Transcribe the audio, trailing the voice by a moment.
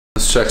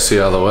Let's check see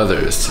how the weather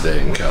is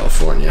today in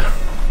California.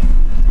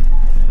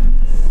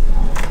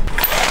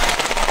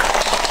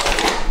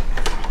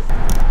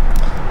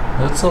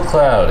 It's a little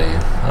cloudy.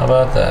 How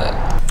about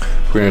that?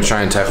 We're gonna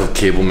try and tackle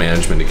cable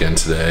management again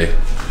today.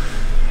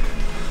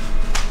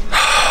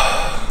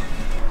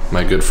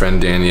 My good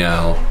friend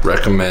Danielle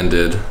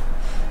recommended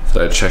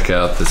that I check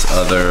out this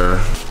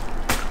other.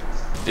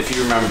 If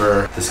you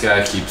remember, this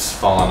guy keeps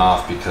falling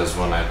off because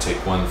when I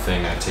take one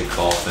thing, I take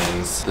all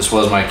things. This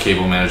was my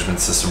cable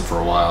management system for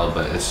a while,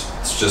 but it's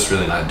just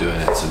really not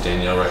doing it. So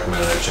Danielle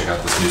recommended I check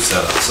out this new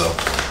setup, so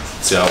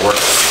let's see how it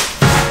works.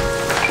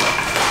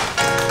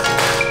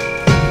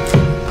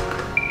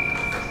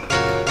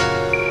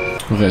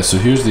 Okay, so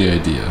here's the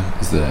idea,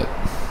 is that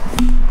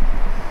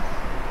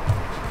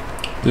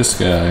this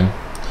guy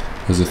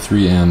has a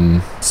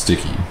 3M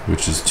sticky,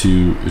 which is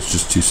it's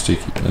just too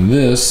sticky. And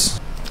this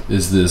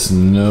is this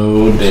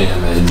no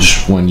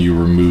damage when you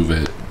remove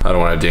it. I don't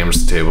want to damage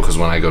the table because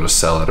when I go to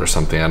sell it or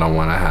something, I don't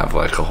want to have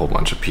like a whole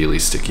bunch of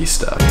peely sticky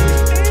stuff.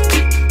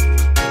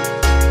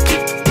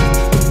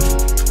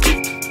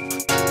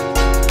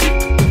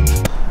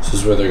 This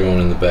is where they're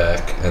going in the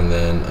back, and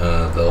then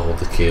they'll hold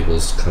the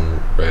cables,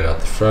 come right out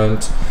the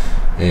front,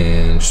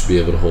 and should be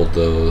able to hold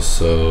those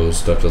so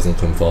stuff doesn't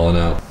come falling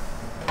out.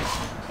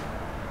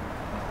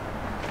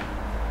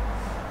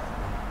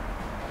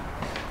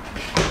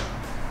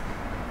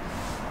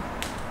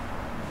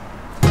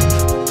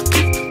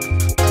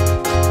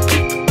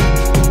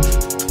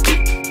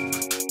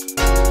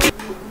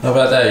 How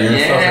about that? You're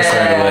in focus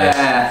right away.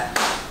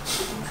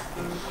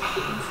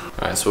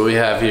 Alright, so what we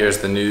have here is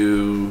the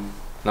new,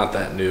 not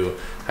that new.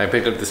 I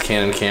picked up this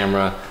Canon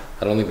camera.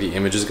 I don't think the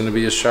image is going to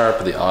be as sharp,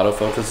 but the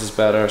autofocus is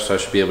better, so I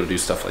should be able to do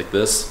stuff like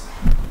this.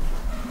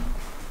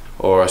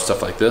 Or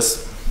stuff like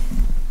this.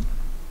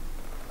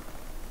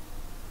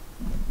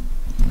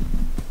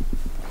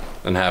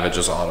 And have it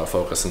just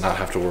autofocus and not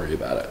have to worry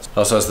about it. It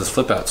also has this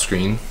flip out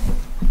screen.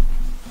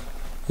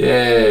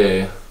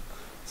 Yay!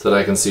 So that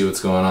I can see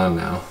what's going on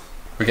now.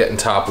 We're getting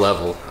top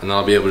level, and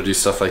I'll be able to do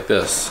stuff like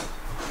this.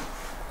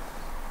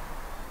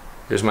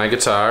 Here's my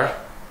guitar.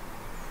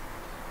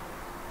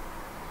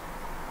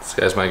 This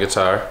guy's my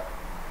guitar.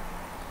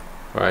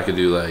 Or I could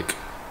do like,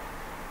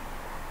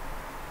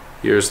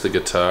 here's the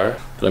guitar,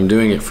 but I'm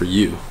doing it for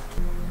you.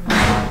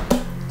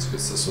 Let's get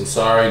this one.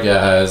 Sorry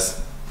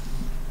guys.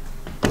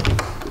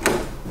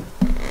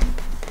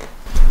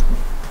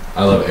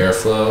 I love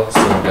airflow,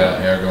 so we've got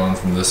air going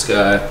from this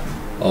guy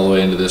all the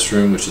way into this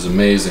room, which is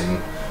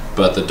amazing.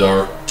 But the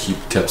door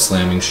kept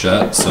slamming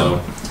shut, so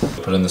I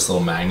put in this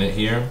little magnet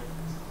here,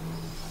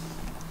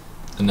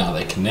 and now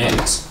they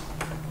connect.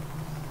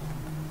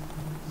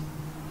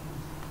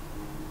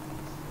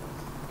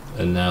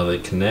 And now they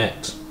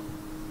connect.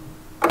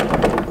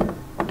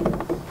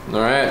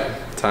 Alright,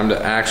 time to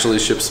actually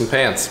ship some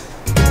pants.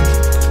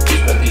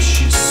 Got these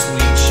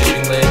sweet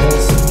shipping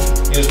labels.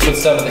 You just put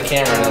stuff in the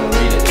camera and it'll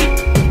read it.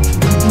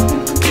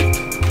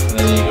 And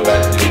then you go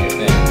back to doing your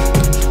thing.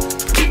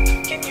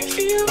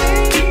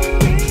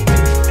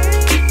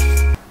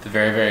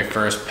 Very, very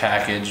first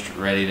packaged,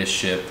 ready to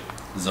ship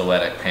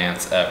Zoetic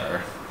pants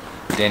ever.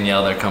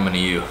 Danielle, they're coming to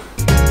you.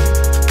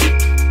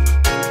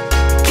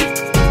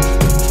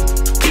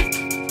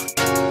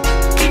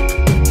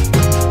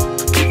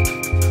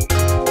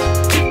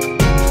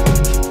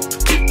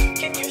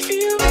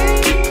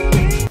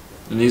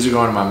 And these are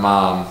going to my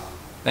mom.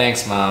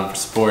 Thanks, Mom, for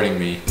supporting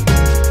me. These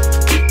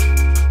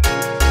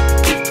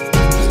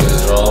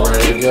guys are all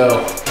ready to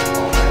go.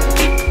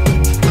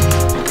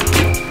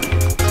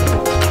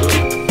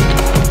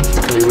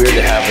 Weird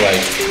to have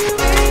like,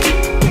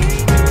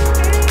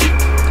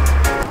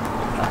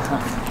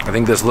 I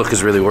think this look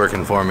is really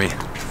working for me.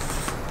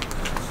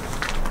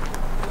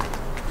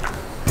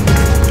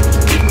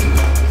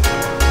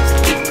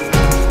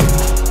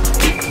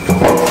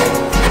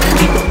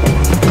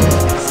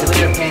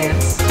 Cylinder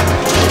pants.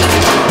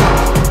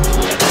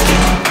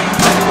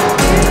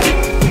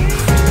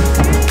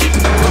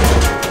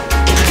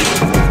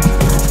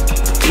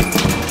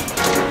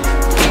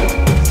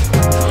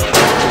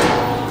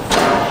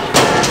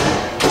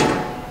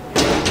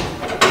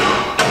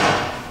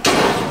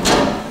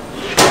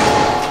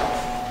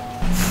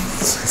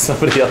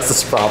 Somebody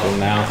else's problem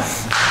now.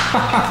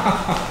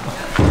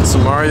 So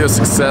Mario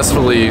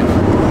successfully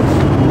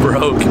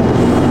broke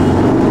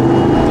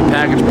the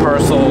package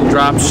parcel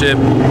drop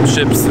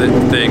ships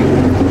thing.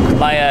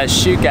 My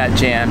chute got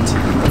jammed.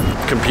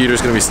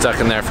 Computer's gonna be stuck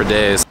in there for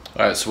days.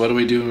 All right, so what do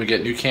we do when we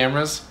get new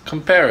cameras?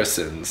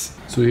 Comparisons.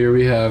 So here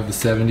we have the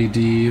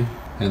 70D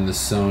and the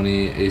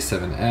Sony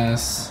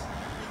A7S.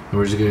 And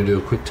we're just gonna do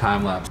a quick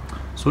time lapse.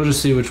 So we'll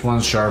just see which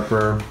one's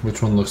sharper,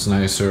 which one looks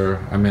nicer.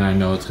 I mean, I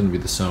know it's gonna be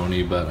the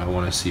Sony, but I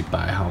wanna see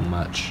by how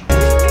much.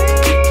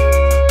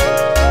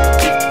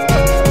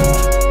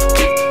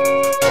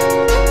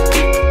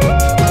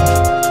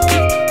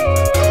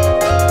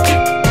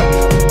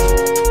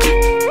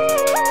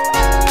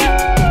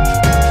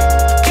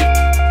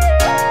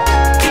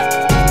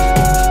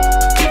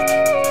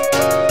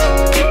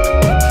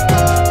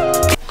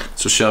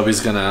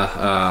 Shelby's gonna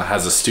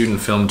has a student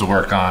film to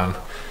work on.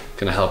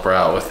 Gonna help her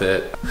out with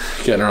it.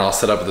 Getting her all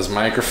set up with this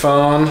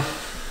microphone,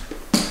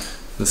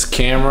 this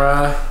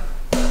camera.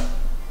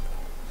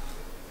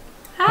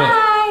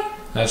 Hi. Hey,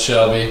 that's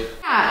Shelby.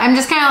 Yeah, I'm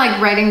just kind of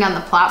like writing down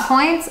the plot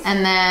points,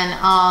 and then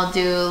I'll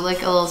do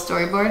like a little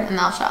storyboard, and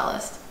I'll shot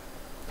list.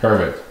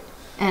 Perfect.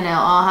 And it'll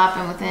all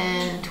happen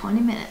within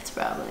 20 minutes,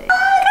 probably.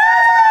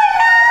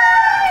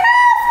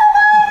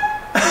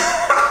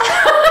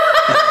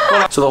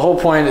 So the whole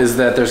point is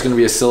that there's gonna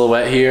be a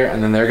silhouette here,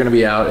 and then they're gonna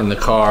be out in the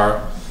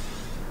car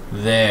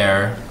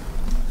there,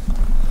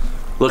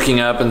 looking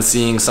up and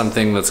seeing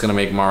something that's gonna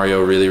make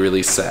Mario really,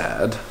 really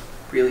sad.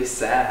 Really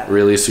sad.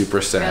 Really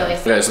super sad. Really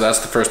sad. Okay, so that's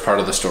the first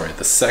part of the story.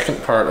 The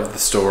second part of the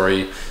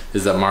story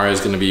is that Mario's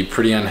gonna be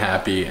pretty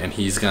unhappy, and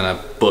he's gonna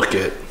book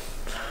it.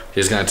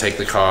 He's gonna take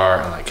the car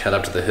and like head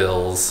up to the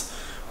hills,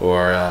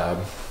 or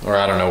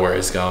I don't know where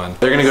he's going.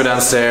 They're gonna go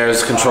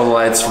downstairs, control the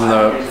lights from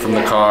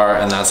the car,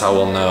 and that's how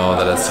we'll know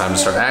that it's time to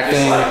start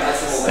acting.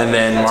 And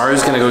then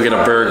Mario's gonna go get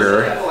a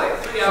burger.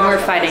 And we're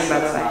fighting, by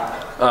the way.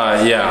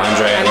 Yeah,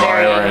 Andre and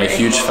Mario are in a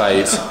huge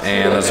fight,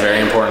 and that's very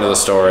important to the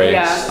story.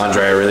 Yeah.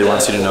 Andrea really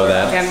wants you to know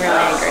that. I'm really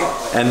angry.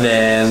 And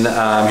then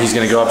he's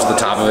gonna go up to the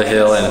top of a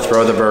hill and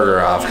throw the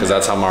burger off, because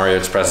that's how Mario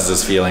expresses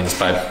his feelings,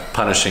 by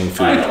punishing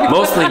food.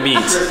 Mostly meat.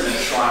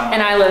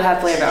 And I live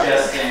happily ever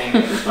after.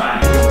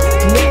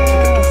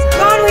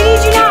 Ron, we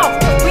need you now!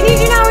 We need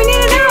you now! We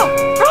need it now!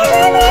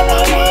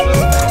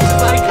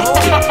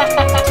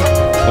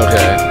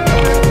 Okay,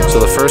 so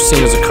the first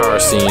scene is a car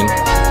scene.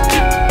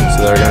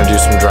 So they're gonna do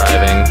some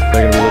driving.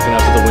 They're gonna be looking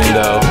up at the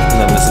window, and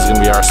then this is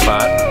gonna be our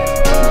spot.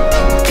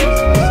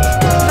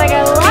 Like,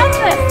 I love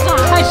this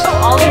song. I show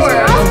all the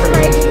words.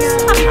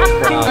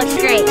 Looks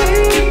great.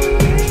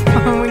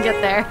 When we get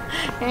there.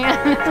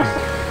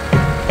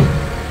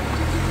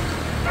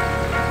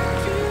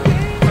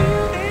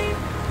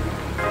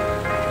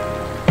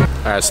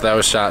 All right, so that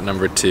was shot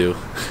number 2.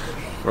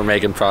 We're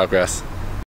making progress.